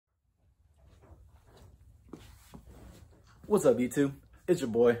What's up, YouTube? It's your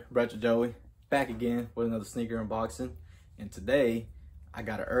boy, Brother Joey, back again with another sneaker unboxing. And today, I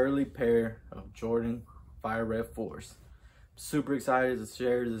got an early pair of Jordan Fire Red 4s. Super excited to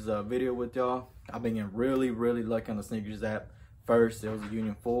share this video with y'all. I've been getting really lucky on the Snkrs app. First, there was the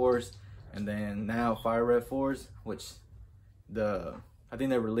Union 4s, and then now Fire Red 4s, which I think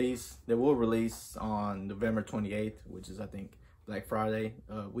they will release on November 28th, which is, I think, Black Friday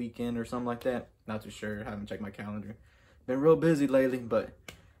weekend or something like that. Not too sure, haven't checked my calendar. Been real busy lately, but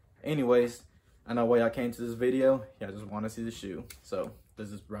anyways, I know why y'all came to this video. Y'all just want to see the shoe. So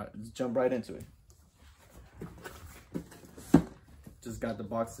let's jump right into it. Just got the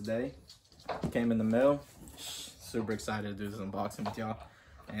box today. Came in the mail. Super excited to do this unboxing with y'all.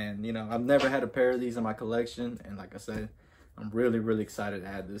 And you know, I've never had a pair of these in my collection, and like I said, I'm really excited to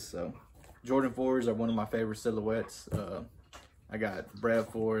add this. So Jordan 4s are one of my favorite silhouettes. I got Brad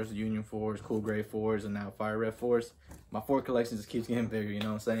 4s, Union 4s, Cool Gray 4s, and now Fire Red 4s. My 4 collection just keeps getting bigger, you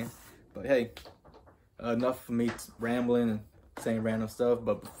know what I'm saying? But hey, enough for me rambling and saying random stuff.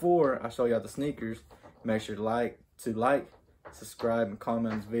 But before I show y'all the sneakers, make sure to like, subscribe, and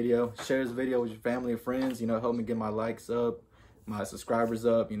comment on this video. Share this video with your family and friends. You know, help me get my likes up, my subscribers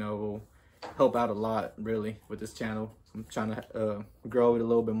up. You know, will help out a lot, really, with this channel. I'm trying to grow it a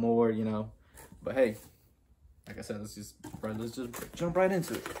little bit more, you know. But hey, like I said, let's just jump right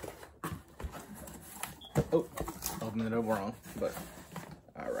into it. Oh, opened it up wrong, but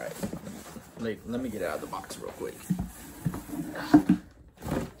all right. Let me get it out of the box real quick.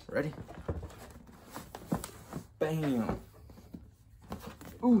 Ready? Bam.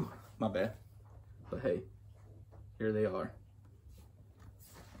 Ooh, my bad. But hey, here they are.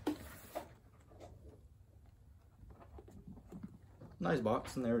 Nice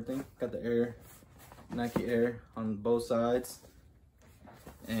box and everything. Got the Nike Air on both sides.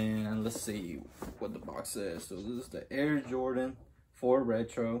 And let's see what the box says. So this is the Air Jordan 4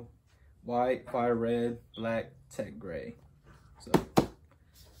 Retro, white, fire red, black, tech gray. So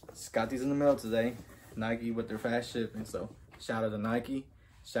just got these in the mail today. Nike with their fast shipping. So shout out to Nike.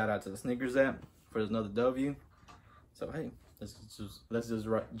 Shout out to the Snkrs app for another W. So hey, let's just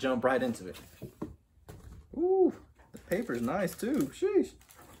jump right into it. Ooh, the paper's nice too. Sheesh.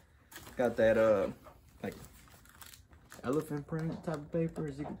 Got that like elephant print type of paper,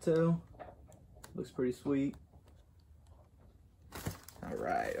 as you can tell. Looks pretty sweet. All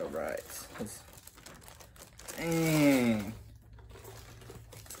right.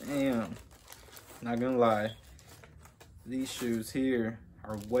 Damn. Not gonna lie, these shoes here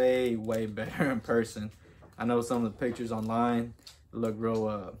are way better in person. I know some of the pictures online look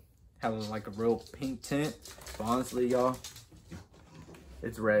real, have like a real pink tint, but honestly, y'all,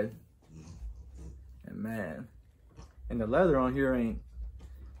 it's red. And man, and the leather on here ain't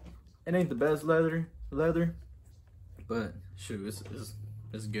the best leather, but shoot,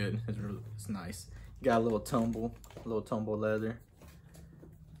 it's good. It's nice. Got a little tumble leather.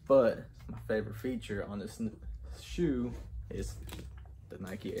 But my favorite feature on this shoe is the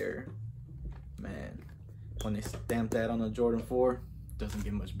Nike Air. Man, when they stamp that on the Jordan 4, doesn't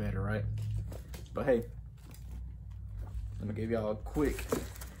get much better, right? But hey, let me give y'all a quick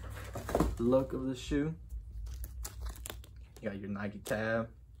look of the shoe. You got your Nike tab.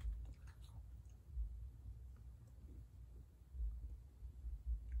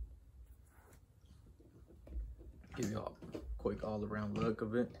 Give y'all a quick all around look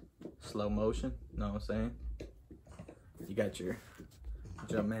of it. Slow motion, know what I'm saying? You got your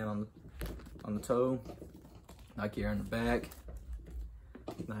Jumpman on the toe, Nike Air in the back,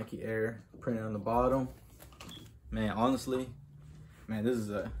 Nike Air printed on the bottom. Man, honestly, man, this is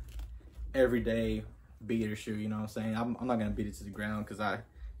a everyday beater shoe, you know what I'm saying? I'm not gonna beat it to the ground because I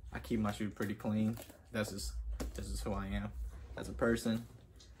keep my shoe pretty clean. This is who I am as a person,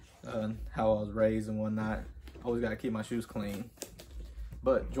 how I was raised and whatnot. Always gotta keep my shoes clean.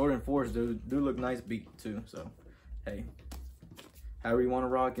 But Jordan 4s do look nice beat too. So hey, however you want to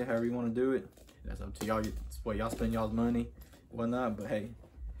rock it, however you want to do it, that's up to y'all. It's what y'all spend y'all's money, whatnot. But hey,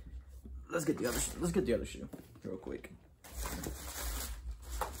 let's get the other shoe real quick.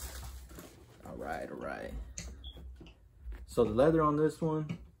 All right. So the leather on this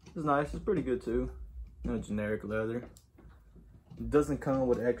one is nice. It's pretty good too. You know, generic leather. It doesn't come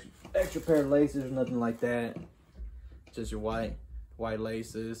with extra pair of laces or nothing like that. Just your white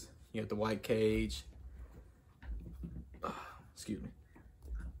laces. You got the white cage. Excuse me.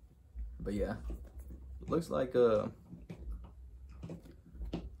 But yeah, looks like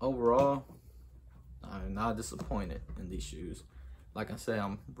overall, I'm not disappointed in these shoes. Like I said,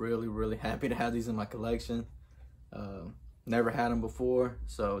 I'm really happy to have these in my collection. Never had them before,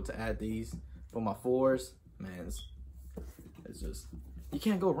 so to add these for my 4s, man, It's just, you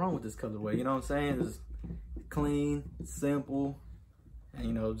can't go wrong with this colorway, you know what I'm saying? It's clean, simple, and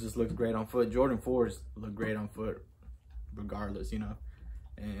you know, it just looks great on foot. Jordan 4s look great on foot regardless, you know.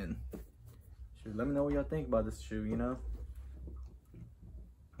 And shoot, let me know what y'all think about this shoe, you know.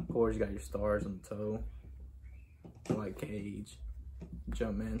 Of course, you got your stars on the toe, white cage,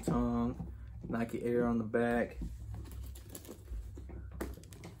 Jumpman tongue, Nike Air on the back,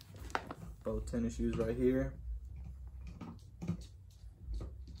 both tennis shoes right here.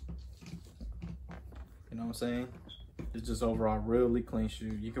 You know what I'm saying? It's just overall really clean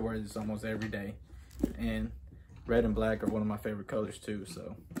shoe. You can wear this almost every day. And red and black are one of my favorite colors too.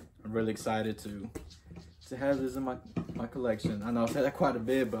 So I'm really excited to have this in my collection. I know I've said that quite a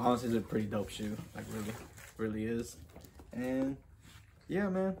bit, but honestly it's a pretty dope shoe. Like really is. And yeah,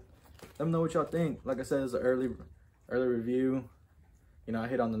 man, let me know what y'all think. Like I said, it's an early review. You know, I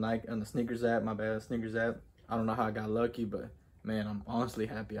hit on the Snkrs app, my bad, Snkrs app. I don't know how I got lucky, but man, I'm honestly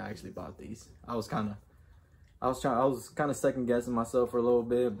happy I actually bought these. I was kind of second guessing myself for a little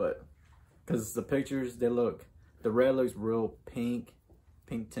bit, but because the pictures, the red looks real pink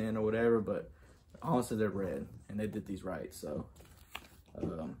tint or whatever, but honestly they're red and they did these right. So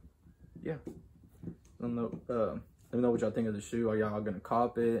yeah, let me know what y'all think of the shoe. Are y'all gonna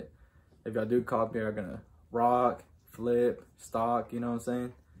cop it? If y'all do cop it, are y'all gonna rock, flip, stock, you know what I'm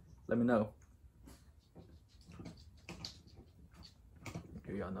saying? Let me know.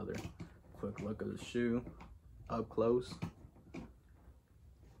 Give y'all another quick look of the shoe up close.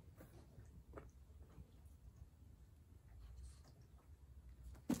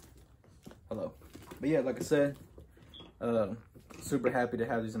 Hello. But yeah, like I said, super happy to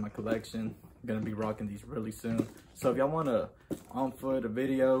have these in my collection. I'm gonna be rocking these really soon. So if y'all want a on foot a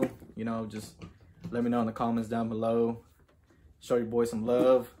video, you know, just let me know in the comments down below. Show your boy some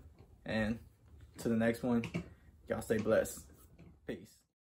love. And to the next one, y'all stay blessed. Peace.